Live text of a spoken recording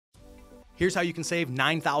Here's how you can save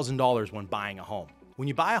 $9,000 when buying a home. When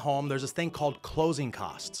you buy a home, there's this thing called closing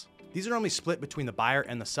costs. These are normally split between the buyer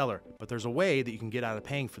and the seller, but there's a way that you can get out of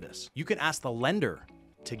paying for this. You can ask the lender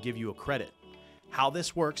to give you a credit. How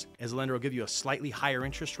this works is the lender will give you a slightly higher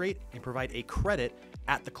interest rate and provide a credit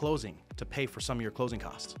at the closing to pay for some of your closing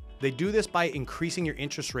costs. They do this by increasing your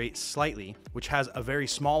interest rate slightly, which has a very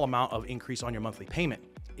small amount of increase on your monthly payment.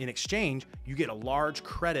 In exchange, you get a large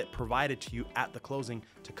credit provided to you at the closing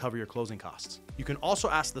to cover your closing costs. You can also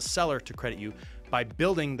ask the seller to credit you by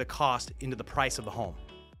building the cost into the price of the home.